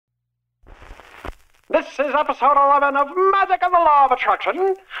This is episode 11 of Magic and the Law of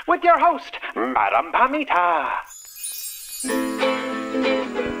Attraction with your host, Madam Pamita.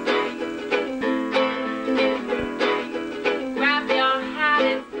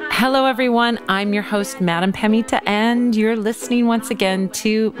 Hello, everyone. I'm your host, Madam Pamita, and you're listening once again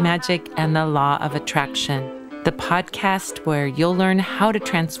to Magic and the Law of Attraction, the podcast where you'll learn how to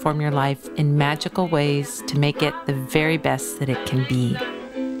transform your life in magical ways to make it the very best that it can be.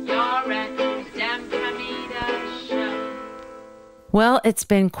 Well, it's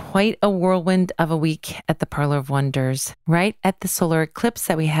been quite a whirlwind of a week at the Parlor of Wonders. Right at the solar eclipse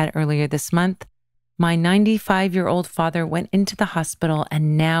that we had earlier this month, my 95-year-old father went into the hospital,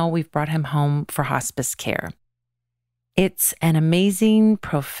 and now we've brought him home for hospice care. It's an amazing,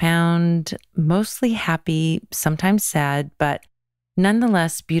 profound, mostly happy, sometimes sad, but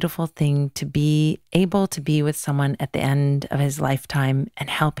nonetheless beautiful thing to be able to be with someone at the end of his lifetime and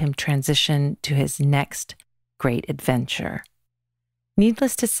help him transition to his next great adventure.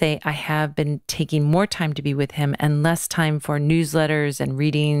 Needless to say, I have been taking more time to be with him and less time for newsletters and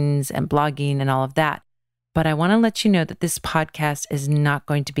readings and blogging and all of that. But I want to let you know that this podcast is not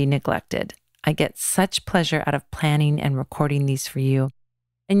going to be neglected. I get such pleasure out of planning and recording these for you.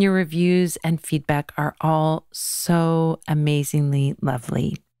 And your reviews and feedback are all so amazingly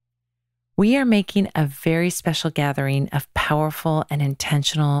lovely. We are making a very special gathering of powerful and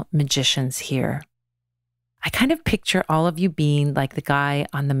intentional magicians here. I kind of picture all of you being like the guy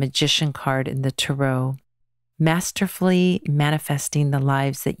on the magician card in the tarot, masterfully manifesting the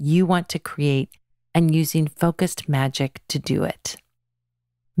lives that you want to create and using focused magic to do it.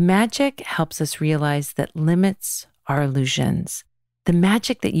 Magic helps us realize that limits are illusions. The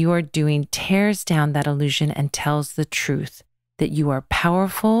magic that you are doing tears down that illusion and tells the truth that you are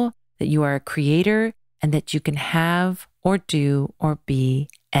powerful, that you are a creator, and that you can have or do or be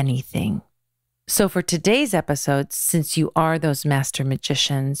anything. So for today's episode, since you are those master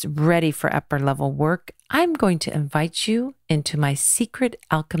magicians ready for upper level work, I'm going to invite you into my secret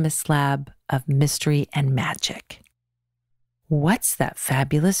alchemist lab of mystery and magic. What's that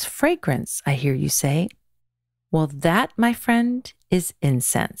fabulous fragrance, I hear you say? Well, that, my friend, is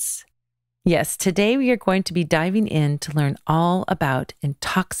incense. Yes, today we are going to be diving in to learn all about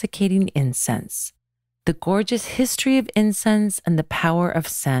intoxicating incense, the gorgeous history of incense and the power of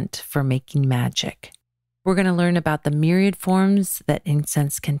scent for making magic. We're going to learn about the myriad forms that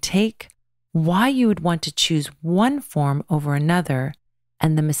incense can take, why you would want to choose one form over another,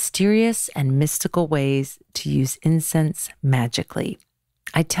 and the mysterious and mystical ways to use incense magically.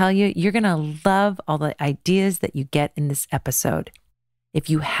 I tell you, you're going to love all the ideas that you get in this episode. If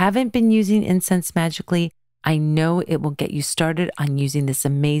you haven't been using incense magically, I know it will get you started on using this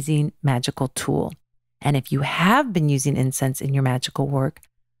amazing magical tool. And if you have been using incense in your magical work,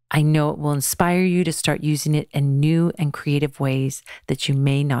 I know it will inspire you to start using it in new and creative ways that you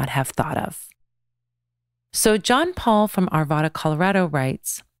may not have thought of. So John Paul from Arvada, Colorado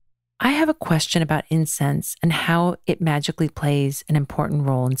writes, I have a question about incense and how it magically plays an important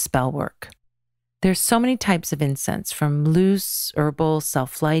role in spell work. There's so many types of incense, from loose, herbal,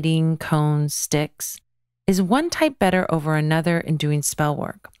 self-lighting, cones, sticks. Is one type better over another in doing spell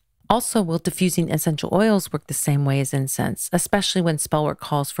work? Also, will diffusing essential oils work the same way as incense, especially when spell work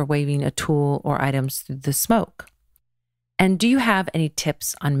calls for waving a tool or items through the smoke? And do you have any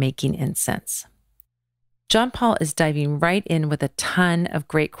tips on making incense? John Paul is diving right in with a ton of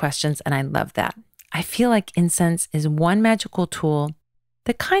great questions, and I love that. I feel like incense is one magical tool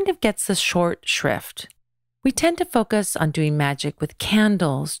that kind of gets the short shrift. We tend to focus on doing magic with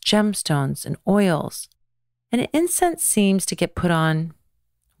candles, gemstones, and oils, and incense seems to get put on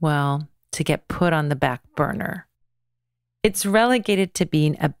the back burner. It's relegated to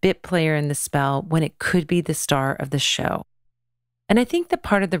being a bit player in the spell when it could be the star of the show. And I think that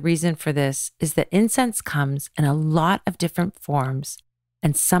part of the reason for this is that incense comes in a lot of different forms,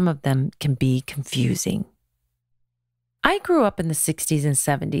 and some of them can be confusing. I grew up in the 60s and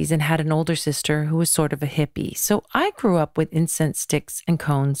 70s and had an older sister who was sort of a hippie, so I grew up with incense sticks and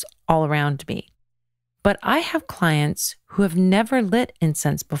cones all around me. But I have clients who have never lit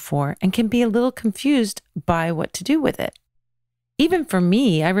incense before and can be a little confused by what to do with it. Even for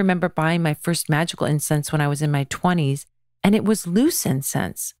me, I remember buying my first magical incense when I was in my 20s, and it was loose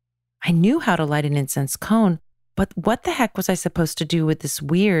incense. I knew how to light an incense cone, but what the heck was I supposed to do with this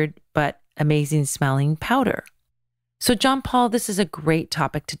weird but amazing smelling powder? So John Paul, this is a great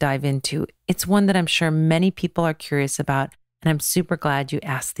topic to dive into. It's one that I'm sure many people are curious about, and I'm super glad you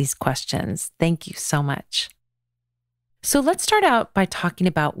asked these questions. Thank you so much. So let's start out by talking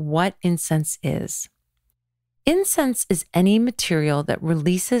about what incense is. Incense is any material that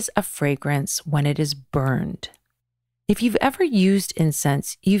releases a fragrance when it is burned. If you've ever used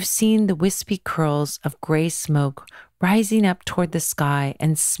incense, you've seen the wispy curls of gray smoke rising up toward the sky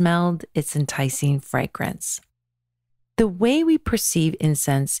and smelled its enticing fragrance. The way we perceive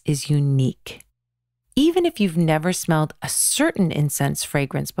incense is unique. Even if you've never smelled a certain incense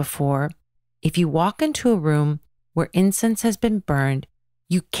fragrance before, if you walk into a room where incense has been burned,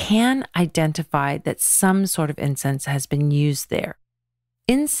 you can identify that some sort of incense has been used there.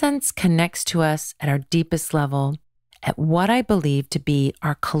 Incense connects to us at our deepest level, at what I believe to be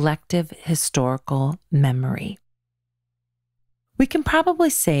our collective historical memory. We can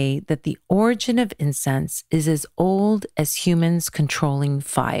probably say that the origin of incense is as old as humans controlling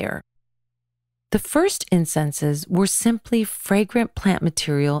fire. The first incenses were simply fragrant plant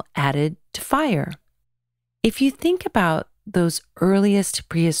material added to fire. If you think about those earliest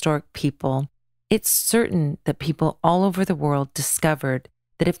prehistoric people, it's certain that people all over the world discovered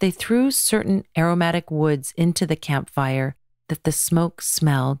that if they threw certain aromatic woods into the campfire, that the smoke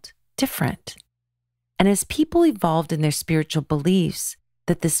smelled different. And as people evolved in their spiritual beliefs,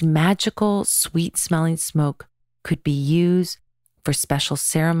 that this magical, sweet-smelling smoke could be used for special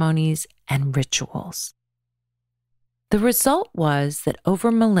ceremonies and rituals. The result was that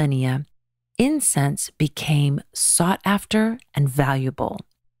over millennia, incense became sought after and valuable.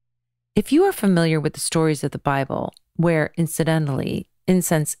 If you are familiar with the stories of the Bible, where incidentally,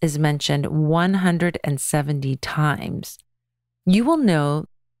 incense is mentioned 170 times, you will know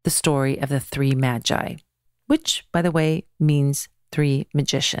the story of the three magi, which, by the way, means three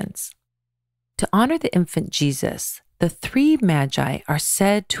magicians. To honor the infant Jesus, the three magi are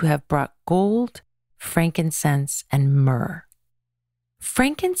said to have brought gold, frankincense, and myrrh.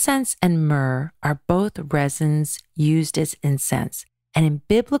 Frankincense and myrrh are both resins used as incense, and in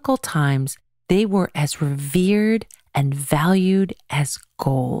biblical times, they were as revered and valued as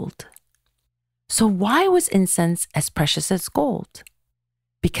gold. So why was incense as precious as gold?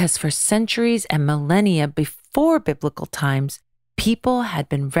 Because for centuries and millennia before biblical times, people had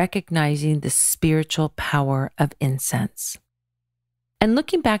been recognizing the spiritual power of incense. And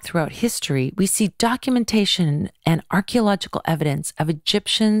looking back throughout history, we see documentation and archaeological evidence of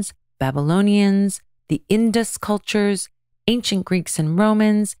Egyptians, Babylonians, the Indus cultures, ancient Greeks and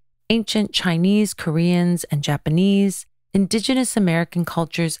Romans, ancient Chinese, Koreans, and Japanese, indigenous American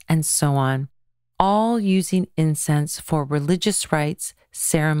cultures, and so on, all using incense for religious rites,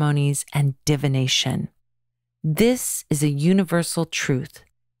 ceremonies, and divination. This is a universal truth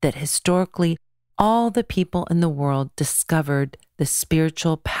that historically all the people in the world discovered the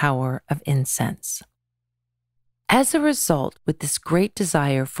spiritual power of incense. As a result, with this great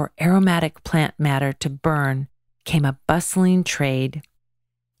desire for aromatic plant matter to burn, came a bustling trade.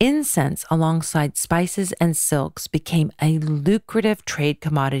 Incense, alongside spices and silks, became a lucrative trade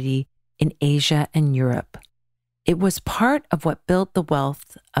commodity in Asia and Europe. It was part of what built the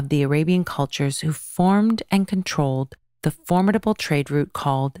wealth of the Arabian cultures who formed and controlled the formidable trade route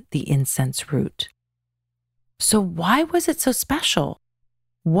called the incense route. So why was it so special?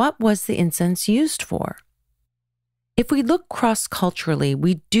 What was the incense used for? If we look cross-culturally,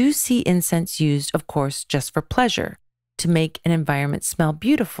 we do see incense used, of course, just for pleasure, to make an environment smell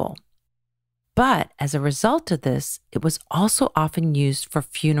beautiful. But as a result of this, it was also often used for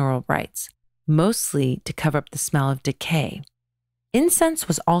funeral rites, mostly to cover up the smell of decay. Incense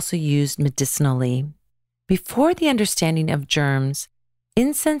was also used medicinally. Before the understanding of germs,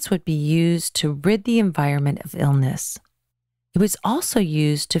 incense would be used to rid the environment of illness. It was also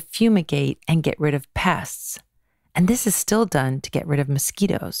used to fumigate and get rid of pests, and this is still done to get rid of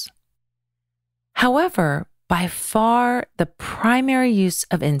mosquitoes. However, by far the primary use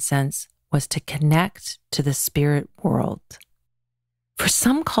of incense was to connect to the spirit world. For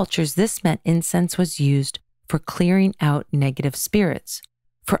some cultures, this meant incense was used for clearing out negative spirits.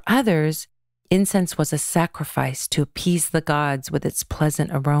 For others, incense was a sacrifice to appease the gods with its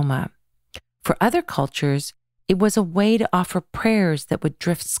pleasant aroma. For other cultures, it was a way to offer prayers that would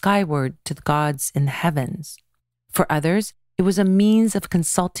drift skyward to the gods in the heavens. For others, it was a means of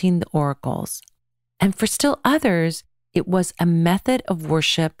consulting the oracles. And for still others, it was a method of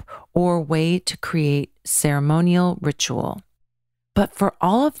worship or a way to create ceremonial ritual. But for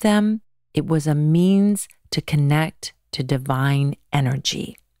all of them, it was a means to connect to divine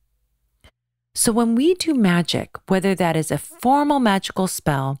energy. So when we do magic, whether that is a formal magical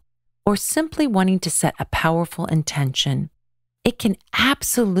spell or simply wanting to set a powerful intention, it can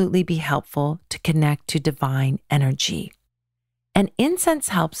absolutely be helpful to connect to divine energy. And incense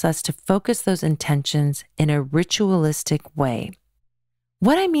helps us to focus those intentions in a ritualistic way.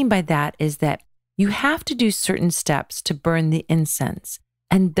 What I mean by that is that you have to do certain steps to burn the incense,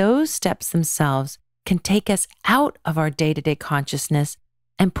 and those steps themselves can take us out of our day-to-day consciousness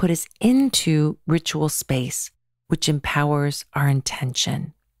and put us into ritual space, which empowers our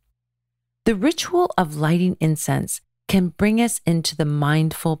intention. The ritual of lighting incense can bring us into the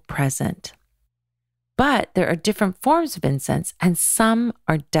mindful present. But there are different forms of incense, and some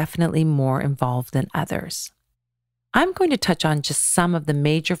are definitely more involved than others. I'm going to touch on just some of the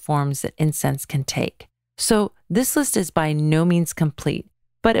major forms that incense can take. So this list is by no means complete,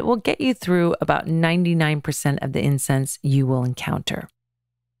 but it will get you through about 99% of the incense you will encounter.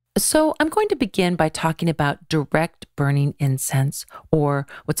 So I'm going to begin by talking about direct burning incense, or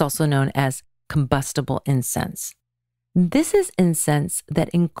what's also known as combustible incense. This is incense that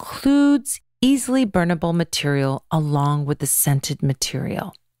includes easily burnable material along with the scented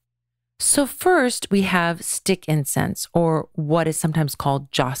material. So first we have stick incense, or what is sometimes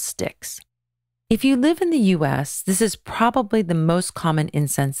called joss sticks. If you live in the US, this is probably the most common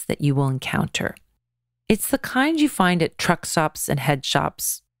incense that you will encounter. It's the kind you find at truck stops and head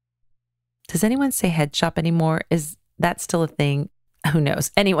shops. Does anyone say head shop anymore? Is that still a thing? Who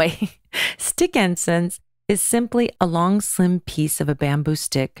knows? Anyway, stick incense is simply a long, slim piece of a bamboo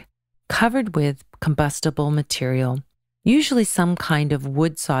stick covered with combustible material, usually some kind of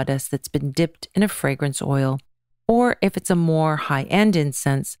wood sawdust that's been dipped in a fragrance oil, or if it's a more high-end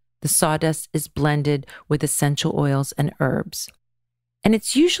incense, the sawdust is blended with essential oils and herbs. And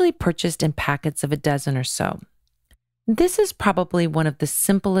it's usually purchased in packets of a dozen or so. This is probably one of the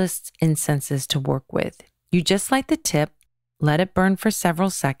simplest incenses to work with. You just light the tip, let it burn for several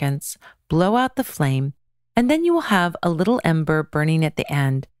seconds, blow out the flame, and then you will have a little ember burning at the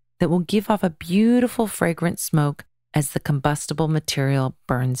end that will give off a beautiful fragrant smoke as the combustible material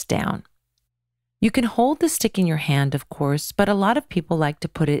burns down. You can hold the stick in your hand, of course, but a lot of people like to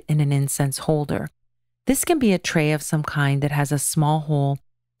put it in an incense holder. This can be a tray of some kind that has a small hole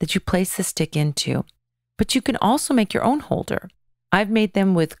that you place the stick into, but you can also make your own holder. I've made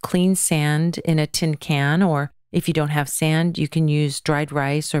them with clean sand in a tin can, or if you don't have sand, you can use dried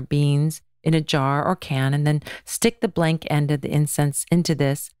rice or beans in a jar or can, and then stick the blank end of the incense into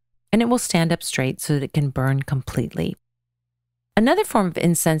this, and it will stand up straight so that it can burn completely. Another form of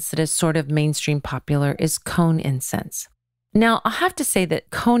incense that is sort of mainstream popular is cone incense. Now, I'll have to say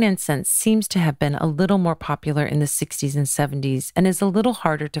that cone incense seems to have been a little more popular in the 60s and 70s and is a little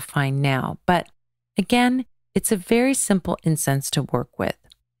harder to find now, but again, it's a very simple incense to work with.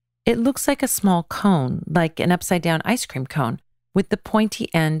 It looks like a small cone, like an upside-down ice cream cone, with the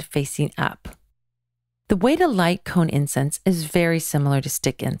pointy end facing up. The way to light cone incense is very similar to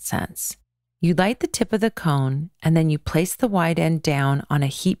stick incense. You light the tip of the cone, and then you place the wide end down on a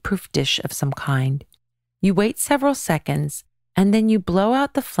heat-proof dish of some kind. You wait several seconds, and then you blow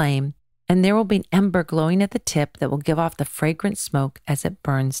out the flame, and there will be an ember glowing at the tip that will give off the fragrant smoke as it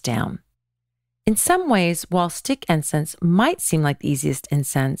burns down. In some ways, while stick incense might seem like the easiest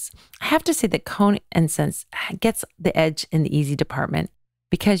incense, I have to say that cone incense gets the edge in the easy department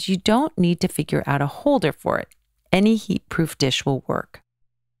because you don't need to figure out a holder for it. Any heat-proof dish will work.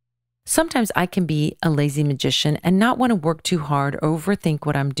 Sometimes I can be a lazy magician and not want to work too hard or overthink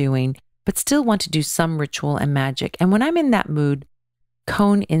what I'm doing, but still want to do some ritual and magic. And when I'm in that mood,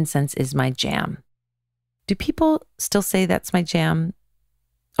 cone incense is my jam. Do people still say that's my jam?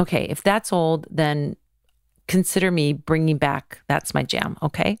 Okay, if that's old, then consider me bringing back that's my jam,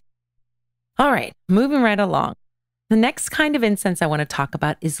 okay? All right, moving right along. The next kind of incense I want to talk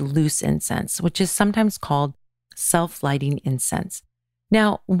about is loose incense, which is sometimes called self-lighting incense.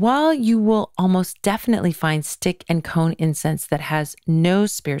 Now, while you will almost definitely find stick and cone incense that has no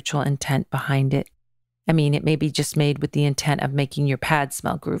spiritual intent behind it, I mean, it may be just made with the intent of making your pad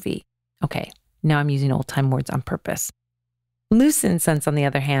smell groovy. Okay, now I'm using old-time words on purpose. Loose incense, on the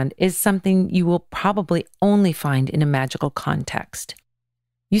other hand, is something you will probably only find in a magical context.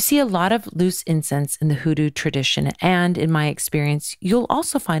 You see a lot of loose incense in the hoodoo tradition, and in my experience, you'll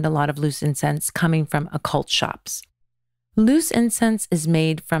also find a lot of loose incense coming from occult shops. Loose incense is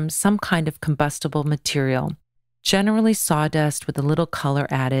made from some kind of combustible material, generally sawdust with a little color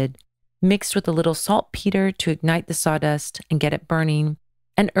added, mixed with a little saltpeter to ignite the sawdust and get it burning,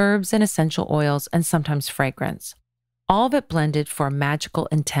 and herbs and essential oils and sometimes fragrance. All of it blended for a magical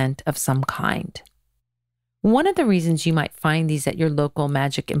intent of some kind. One of the reasons you might find these at your local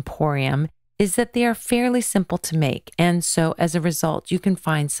magic emporium is that they are fairly simple to make, and so as a result, you can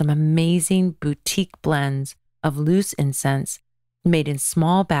find some amazing boutique blends of loose incense made in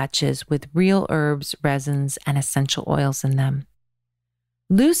small batches with real herbs, resins, and essential oils in them.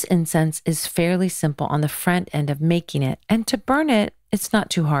 Loose incense is fairly simple on the front end of making it, and to burn it, it's not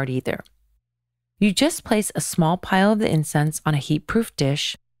too hard either. You just place a small pile of the incense on a heat-proof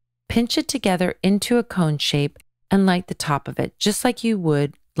dish, pinch it together into a cone shape, and light the top of it, just like you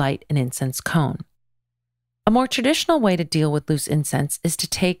would light an incense cone. A more traditional way to deal with loose incense is to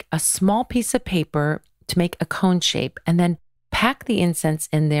take a small piece of paper to make a cone shape and then pack the incense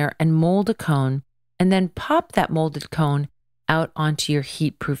in there and mold a cone, and then pop that molded cone out onto your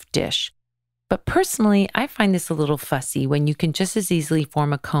heat-proof dish. But personally, I find this a little fussy when you can just as easily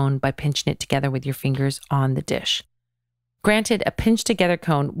form a cone by pinching it together with your fingers on the dish. Granted, a pinched together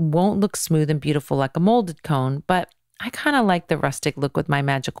cone won't look smooth and beautiful like a molded cone, but I kind of like the rustic look with my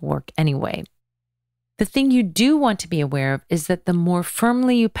magical work anyway. The thing you do want to be aware of is that the more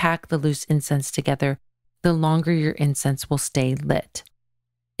firmly you pack the loose incense together, the longer your incense will stay lit.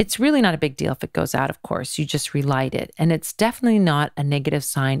 It's really not a big deal if it goes out, of course. You just relight it. And it's definitely not a negative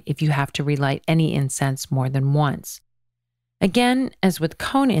sign if you have to relight any incense more than once. Again, as with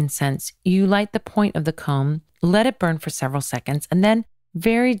cone incense, you light the point of the cone, let it burn for several seconds, and then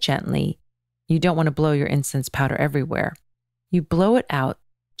very gently, you don't want to blow your incense powder everywhere, you blow it out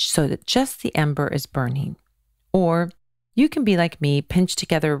so that just the ember is burning. Or you can be like me, pinch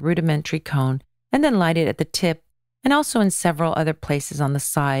together a rudimentary cone and then light it at the tip and also in several other places on the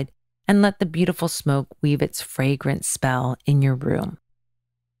side, and let the beautiful smoke weave its fragrant spell in your room.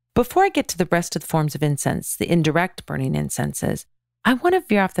 Before I get to the rest of the forms of incense, the indirect burning incenses, I want to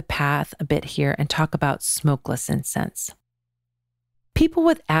veer off the path a bit here and talk about smokeless incense. People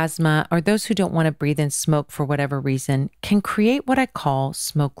with asthma or those who don't want to breathe in smoke for whatever reason can create what I call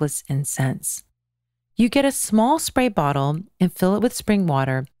smokeless incense. You get a small spray bottle and fill it with spring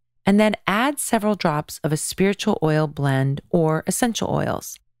water, and then add several drops of a spiritual oil blend or essential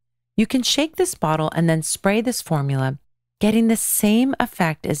oils. You can shake this bottle and then spray this formula, getting the same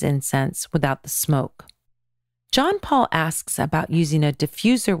effect as incense without the smoke. John Paul asks about using a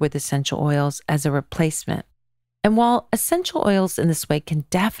diffuser with essential oils as a replacement. And while essential oils in this way can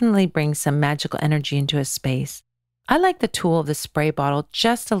definitely bring some magical energy into a space, I like the tool of the spray bottle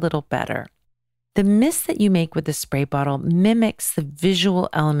just a little better. The mist that you make with the spray bottle mimics the visual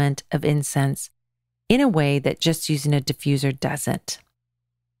element of incense in a way that just using a diffuser doesn't.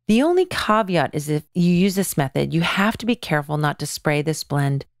 The only caveat is if you use this method, you have to be careful not to spray this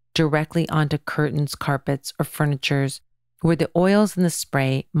blend directly onto curtains, carpets, or furnitures where the oils in the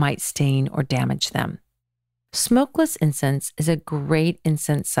spray might stain or damage them. Smokeless incense is a great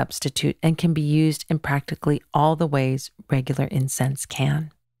incense substitute and can be used in practically all the ways regular incense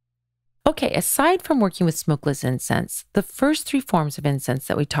can. Okay, aside from working with smokeless incense, the first three forms of incense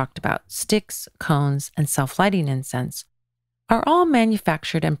that we talked about, sticks, cones, and self-lighting incense, are all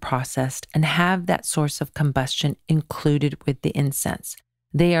manufactured and processed and have that source of combustion included with the incense.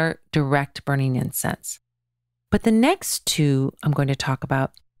 They are direct burning incense. But the next two I'm going to talk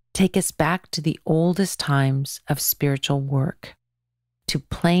about take us back to the oldest times of spiritual work, to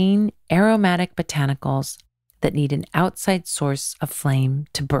plain aromatic botanicals that need an outside source of flame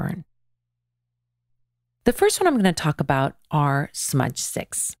to burn. The first one I'm going to talk about are smudge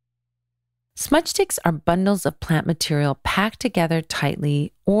sticks. Smudge sticks are bundles of plant material packed together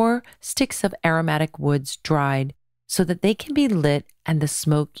tightly or sticks of aromatic woods dried so that they can be lit and the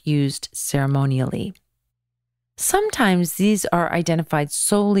smoke used ceremonially. Sometimes these are identified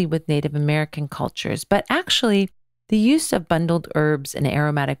solely with Native American cultures, but actually the use of bundled herbs and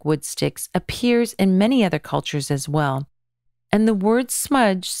aromatic wood sticks appears in many other cultures as well. And the word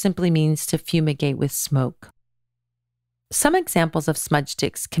smudge simply means to fumigate with smoke. Some examples of smudge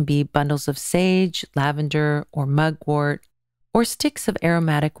sticks can be bundles of sage, lavender, or mugwort, or sticks of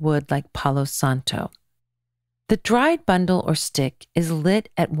aromatic wood like palo santo. The dried bundle or stick is lit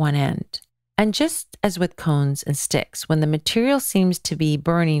at one end. And just as with cones and sticks, when the material seems to be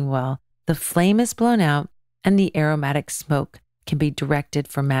burning well, the flame is blown out and the aromatic smoke can be directed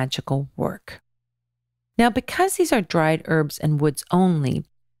for magical work. Now, because these are dried herbs and woods only,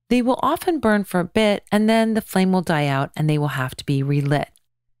 they will often burn for a bit and then the flame will die out and they will have to be relit.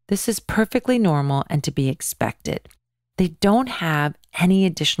 This is perfectly normal and to be expected. They don't have any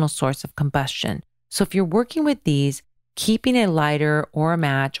additional source of combustion. So if you're working with these, keeping a lighter or a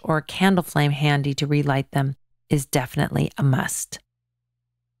match or a candle flame handy to relight them is definitely a must.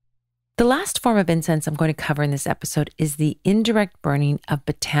 The last form of incense I'm going to cover in this episode is the indirect burning of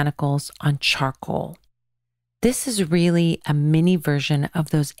botanicals on charcoal. This is really a mini version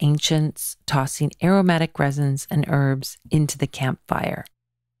of those ancients tossing aromatic resins and herbs into the campfire.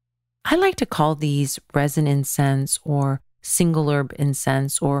 I like to call these resin incense or single herb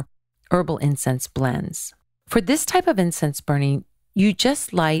incense or herbal incense blends. For this type of incense burning, you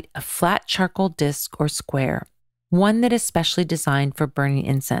just light a flat charcoal disc or square, one that is specially designed for burning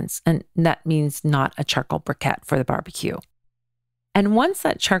incense, and that means not a charcoal briquette for the barbecue. And once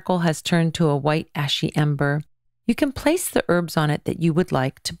that charcoal has turned to a white ashy ember, you can place the herbs on it that you would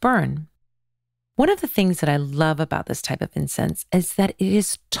like to burn. One of the things that I love about this type of incense is that it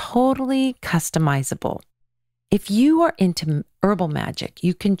is totally customizable. If you are into herbal magic,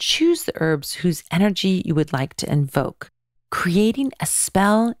 you can choose the herbs whose energy you would like to invoke, creating a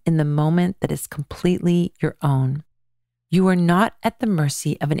spell in the moment that is completely your own. You are not at the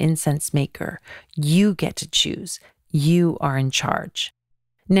mercy of an incense maker. You get to choose. You are in charge.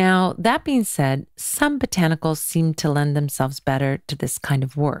 Now, that being said, some botanicals seem to lend themselves better to this kind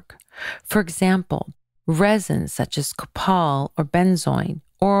of work. For example, resins such as copal or benzoin,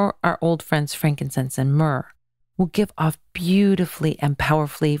 or our old friends frankincense and myrrh, will give off beautifully and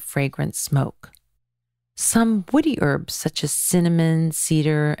powerfully fragrant smoke. Some woody herbs such as cinnamon,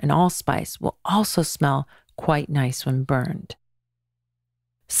 cedar, and allspice will also smell quite nice when burned.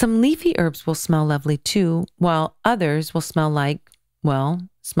 Some leafy herbs will smell lovely too, while others will smell like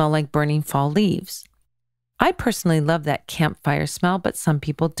burning fall leaves. I personally love that campfire smell, but some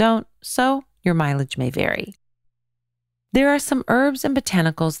people don't, so your mileage may vary. There are some herbs and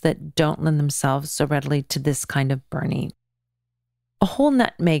botanicals that don't lend themselves so readily to this kind of burning. A whole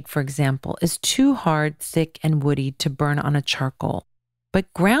nutmeg, for example, is too hard, thick, and woody to burn on a charcoal,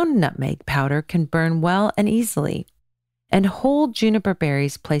 but ground nutmeg powder can burn well and easily. And whole juniper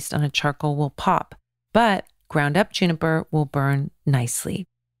berries placed on a charcoal will pop, but ground up juniper will burn nicely.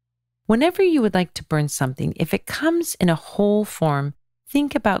 Whenever you would like to burn something, if it comes in a whole form,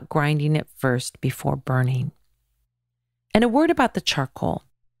 think about grinding it first before burning. And a word about the charcoal.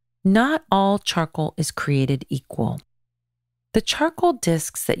 Not all charcoal is created equal. The charcoal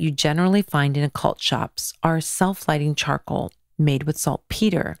discs that you generally find in occult shops are self-lighting charcoal made with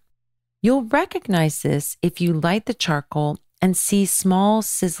saltpeter. You'll recognize this if you light the charcoal and see small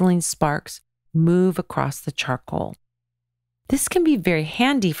sizzling sparks move across the charcoal. This can be very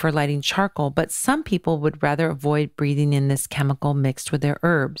handy for lighting charcoal, but some people would rather avoid breathing in this chemical mixed with their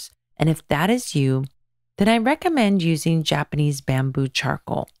herbs. And if that is you, then I recommend using Japanese bamboo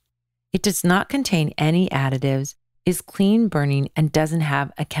charcoal. It does not contain any additives, is clean burning, and doesn't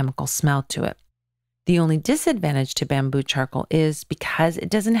have a chemical smell to it. The only disadvantage to bamboo charcoal is because it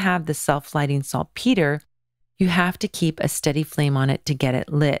doesn't have the self-lighting saltpeter, you have to keep a steady flame on it to get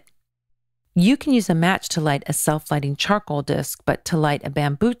it lit. You can use a match to light a self-lighting charcoal disc, but to light a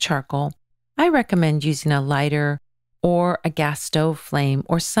bamboo charcoal, I recommend using a lighter or a gas stove flame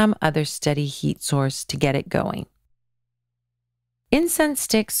or some other steady heat source to get it going. Incense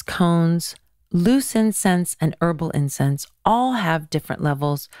sticks, cones, loose incense, and herbal incense all have different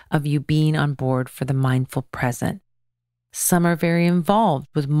levels of you being on board for the mindful present. Some are very involved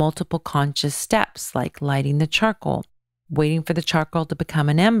with multiple conscious steps like lighting the charcoal, waiting for the charcoal to become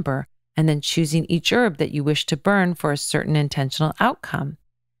an ember, and then choosing each herb that you wish to burn for a certain intentional outcome.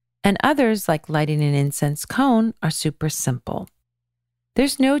 And others, like lighting an incense cone, are super simple.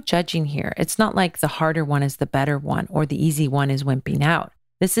 There's no judging here. It's not like the harder one is the better one or the easy one is wimping out.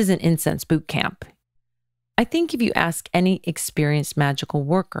 This isn't incense boot camp. I think if you ask any experienced magical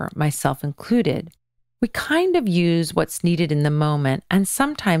worker, myself included, we kind of use what's needed in the moment, and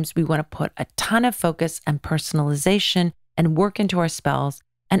sometimes we want to put a ton of focus and personalization and work into our spells,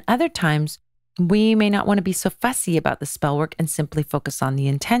 and other times we may not want to be so fussy about the spell work and simply focus on the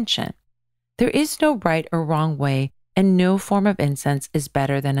intention. There is no right or wrong way, and no form of incense is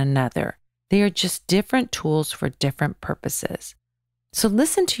better than another. They are just different tools for different purposes. So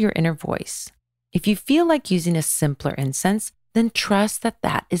listen to your inner voice. If you feel like using a simpler incense, then trust that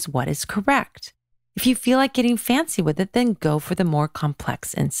that is what is correct. If you feel like getting fancy with it, then go for the more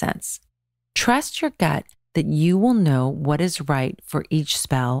complex incense. Trust your gut that you will know what is right for each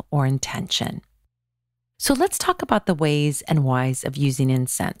spell or intention. So let's talk about the ways and whys of using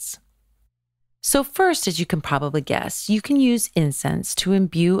incense. So first, as you can probably guess, you can use incense to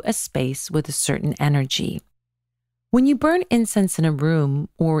imbue a space with a certain energy. When you burn incense in a room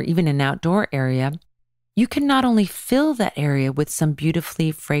or even an outdoor area, you can not only fill that area with some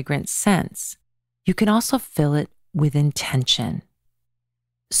beautifully fragrant scents, you can also fill it with intention.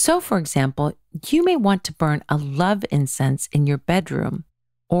 So, for example, you may want to burn a love incense in your bedroom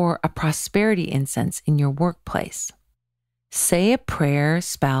or a prosperity incense in your workplace. Say a prayer,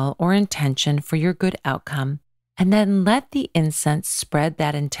 spell, or intention for your good outcome, and then let the incense spread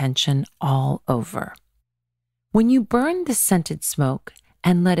that intention all over. When you burn the scented smoke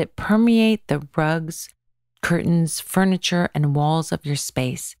and let it permeate the rugs, curtains, furniture, and walls of your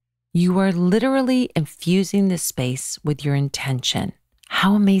space, you are literally infusing the space with your intention.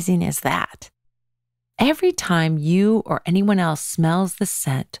 How amazing is that? Every time you or anyone else smells the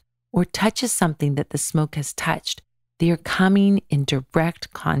scent or touches something that the smoke has touched, they are coming in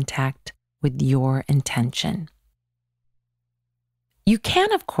direct contact with your intention. You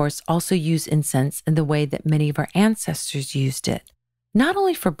can, of course, also use incense in the way that many of our ancestors used it, not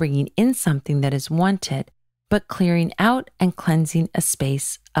only for bringing in something that is wanted, but clearing out and cleansing a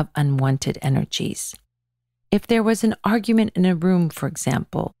space of unwanted energies. If there was an argument in a room, for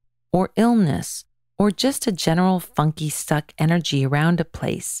example, or illness, or just a general funky stuck energy around a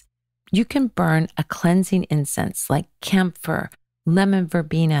place, you can burn a cleansing incense like camphor, lemon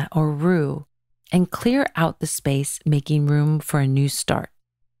verbena, or rue, and clear out the space, making room for a new start.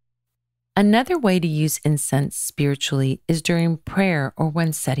 Another way to use incense spiritually is during prayer or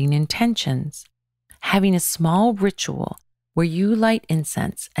when setting intentions. Having a small ritual where you light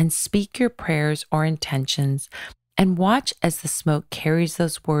incense and speak your prayers or intentions and watch as the smoke carries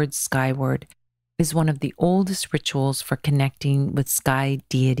those words skyward is one of the oldest rituals for connecting with sky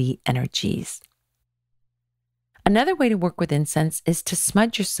deity energies. Another way to work with incense is to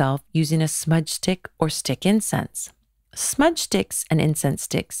smudge yourself using a smudge stick or stick incense. Smudge sticks and incense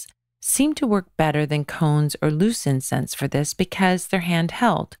sticks seem to work better than cones or loose incense for this because they're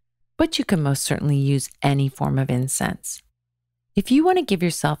handheld, but you can most certainly use any form of incense. If you want to give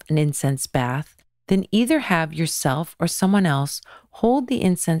yourself an incense bath, then either have yourself or someone else hold the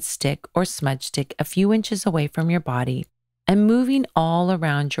incense stick or smudge stick a few inches away from your body and moving all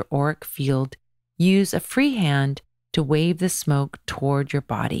around your auric field, use a free hand to wave the smoke toward your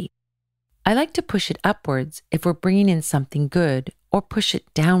body. I like to push it upwards if we're bringing in something good, or push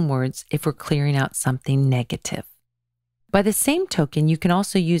it downwards if we're clearing out something negative. By the same token, you can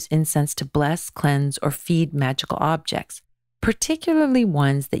also use incense to bless, cleanse, or feed magical objects, particularly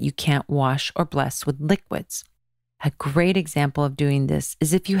ones that you can't wash or bless with liquids. A great example of doing this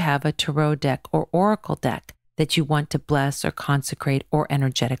is if you have a tarot deck or oracle deck that you want to bless or consecrate or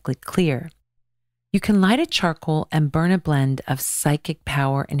energetically clear. You can light a charcoal and burn a blend of psychic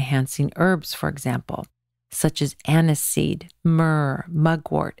power enhancing herbs, for example, such as aniseed, myrrh,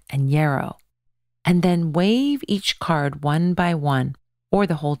 mugwort, and yarrow, and then wave each card one by one, or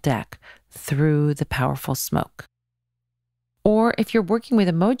the whole deck, through the powerful smoke. Or if you're working with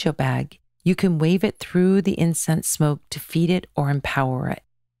a mojo bag, you can wave it through the incense smoke to feed it or empower it.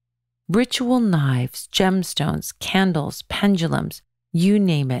 Ritual knives, gemstones, candles, pendulums, you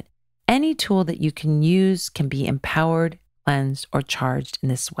name it, any tool that you can use can be empowered, cleansed, or charged in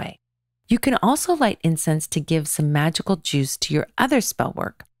this way. You can also light incense to give some magical juice to your other spell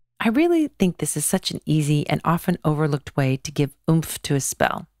work. I really think this is such an easy and often overlooked way to give oomph to a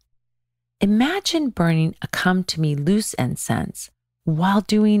spell. Imagine burning a come to me loose incense while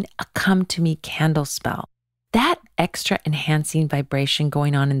doing a come to me candle spell. That extra enhancing vibration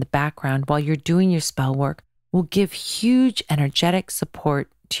going on in the background while you're doing your spell work will give huge energetic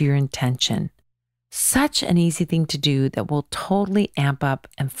support to your intention. Such an easy thing to do that will totally amp up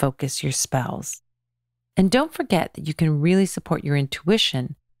and focus your spells. And don't forget that you can really support your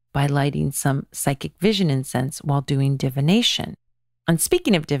intuition by lighting some psychic vision incense while doing divination. And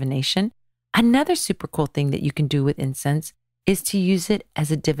speaking of divination, another super cool thing that you can do with incense is to use it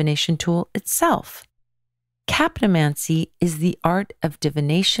as a divination tool itself. Capnomancy is the art of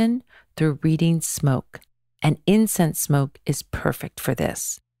divination through reading smoke, and incense smoke is perfect for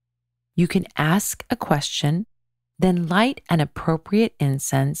this. You can ask a question, then light an appropriate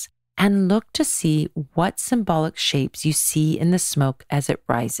incense and look to see what symbolic shapes you see in the smoke as it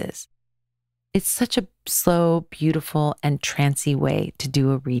rises. It's such a slow, beautiful, and trancy way to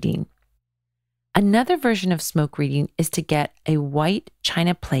do a reading. Another version of smoke reading is to get a white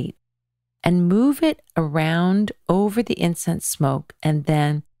china plate and move it around over the incense smoke, and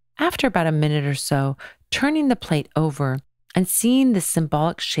then, after about a minute or so, turning the plate over and seeing the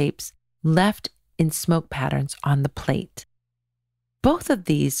symbolic shapes left in smoke patterns on the plate. Both of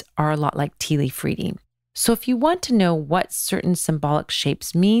these are a lot like tea leaf reading. So if you want to know what certain symbolic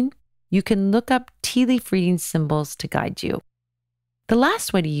shapes mean, you can look up tea leaf reading symbols to guide you. The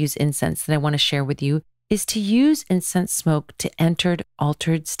last way to use incense that I want to share with you is to use incense smoke to enter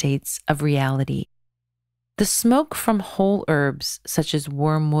altered states of reality. The smoke from whole herbs such as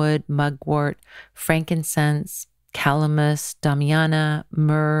wormwood, mugwort, frankincense, calamus, damiana,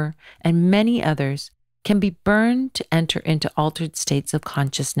 myrrh, and many others can be burned to enter into altered states of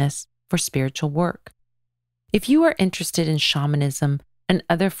consciousness for spiritual work. If you are interested in shamanism and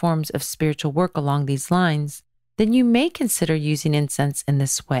other forms of spiritual work along these lines, then you may consider using incense in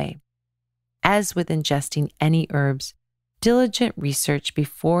this way. As with ingesting any herbs, diligent research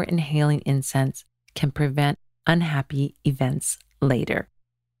before inhaling incense can prevent unhappy events later.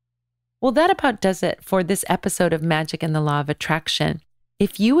 Well, that about does it for this episode of Magic and the Law of Attraction.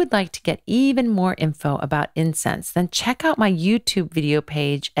 If you would like to get even more info about incense, then check out my YouTube video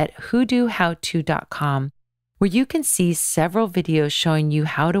page at hoodoohowto.com, where you can see several videos showing you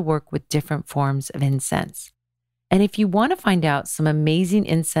how to work with different forms of incense. And if you want to find out some amazing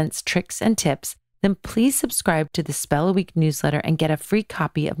incense tricks and tips, then please subscribe to the Spell a Week newsletter and get a free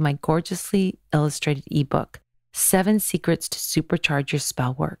copy of my gorgeously illustrated ebook, 7 Secrets to Supercharge Your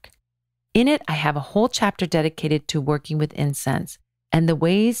Spellwork. In it, I have a whole chapter dedicated to working with incense and the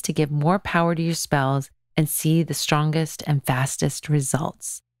ways to give more power to your spells and see the strongest and fastest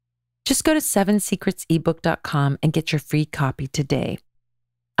results. Just go to 7secretsebook.com and get your free copy today.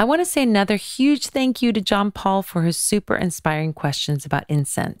 I want to say another huge thank you to John Paul for his super inspiring questions about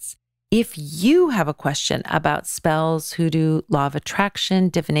incense. If you have a question about spells, hoodoo, law of attraction,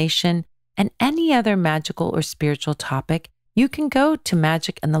 divination, and any other magical or spiritual topic, you can go to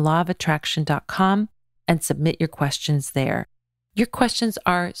magicandthelawofattraction.com and submit your questions there. Your questions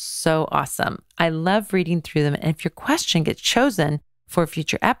are so awesome. I love reading through them. And if your question gets chosen for a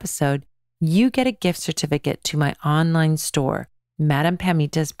future episode, you get a gift certificate to my online store, Madame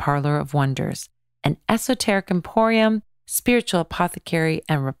Pamita's Parlor of Wonders, an esoteric emporium, spiritual apothecary,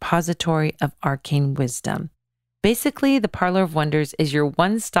 and repository of arcane wisdom. Basically, the Parlor of Wonders is your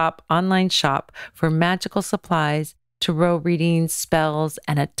one-stop online shop for magical supplies, tarot readings, spells,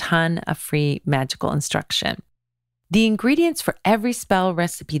 and a ton of free magical instruction. The ingredients for every spell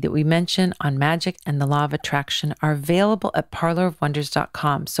recipe that we mention on Magic and the Law of Attraction are available at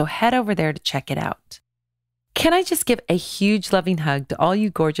parlorofwonders.com, so head over there to check it out. Can I just give a huge loving hug to all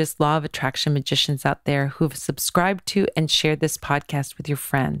you gorgeous Law of Attraction magicians out there who have subscribed to and shared this podcast with your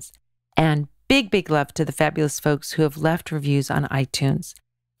friends. And big love to the fabulous folks who have left reviews on iTunes.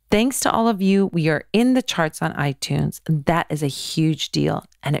 Thanks to all of you, we are in the charts on iTunes, and that is a huge deal,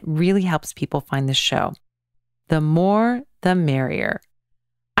 and it really helps people find the show. The more, the merrier.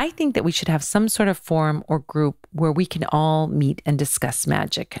 I think that we should have some sort of forum or group where we can all meet and discuss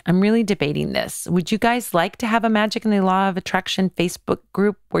magic. I'm really debating this. Would you guys like to have a Magic and the Law of Attraction Facebook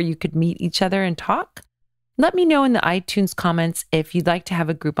group where you could meet each other and talk? Let me know in the iTunes comments if you'd like to have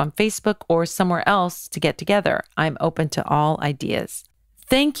a group on Facebook or somewhere else to get together. I'm open to all ideas.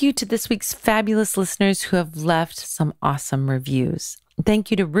 Thank you to this week's fabulous listeners who have left some awesome reviews. Thank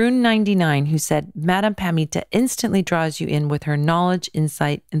you to Rune99, who said, Madame Pamita instantly draws you in with her knowledge,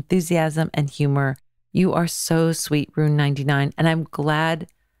 insight, enthusiasm, and humor. You are so sweet, Rune99, and I'm glad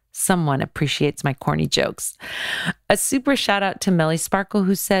someone appreciates my corny jokes. A super shout out to Melly Sparkle,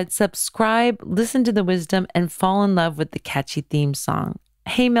 who said, subscribe, listen to the wisdom, and fall in love with the catchy theme song.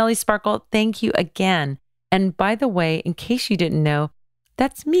 Hey, Melly Sparkle, thank you again. And by the way, in case you didn't know,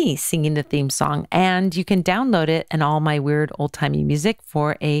 that's me singing the theme song, and you can download it and all my weird old-timey music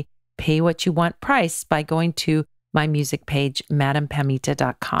for a pay-what-you-want price by going to my music page,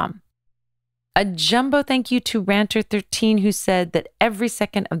 madamepamita.com. A jumbo thank you to Ranter13, who said that every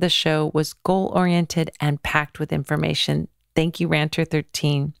second of the show was goal-oriented and packed with information. Thank you,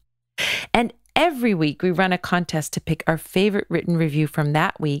 Ranter13. And every week, we run a contest to pick our favorite written review from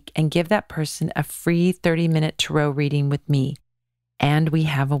that week and give that person a free 30-minute tarot reading with me. And we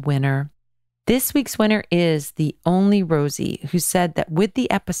have a winner. This week's winner is the Only Rosie, who said that with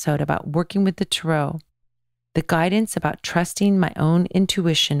the episode about working with the tarot, the guidance about trusting my own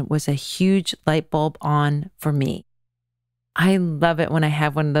intuition was a huge light bulb on for me. I love it when I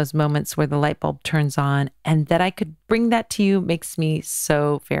have one of those moments where the light bulb turns on, and that I could bring that to you makes me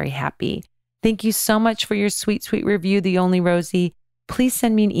so very happy. Thank you so much for your sweet, sweet review, the Only Rosie. Please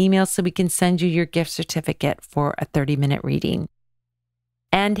send me an email so we can send you your gift certificate for a 30-minute reading.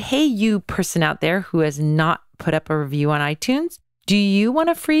 And hey, you person out there who has not put up a review on iTunes, do you want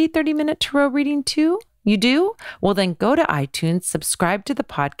a free 30-minute tarot reading too? You do? Well, then go to iTunes, subscribe to the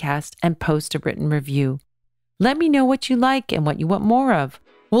podcast, and post a written review. Let me know what you like and what you want more of.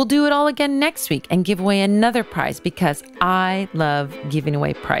 We'll do it all again next week and give away another prize because I love giving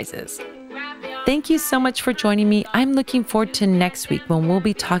away prizes. Thank you so much for joining me. I'm looking forward to next week when we'll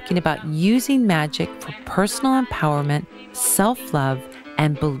be talking about using magic for personal empowerment, self-love,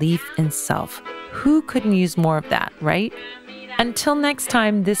 and belief in self. Who couldn't use more of that, right? Until next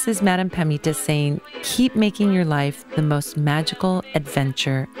time, this is Madame Pamita saying, keep making your life the most magical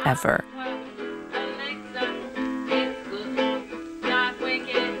adventure ever.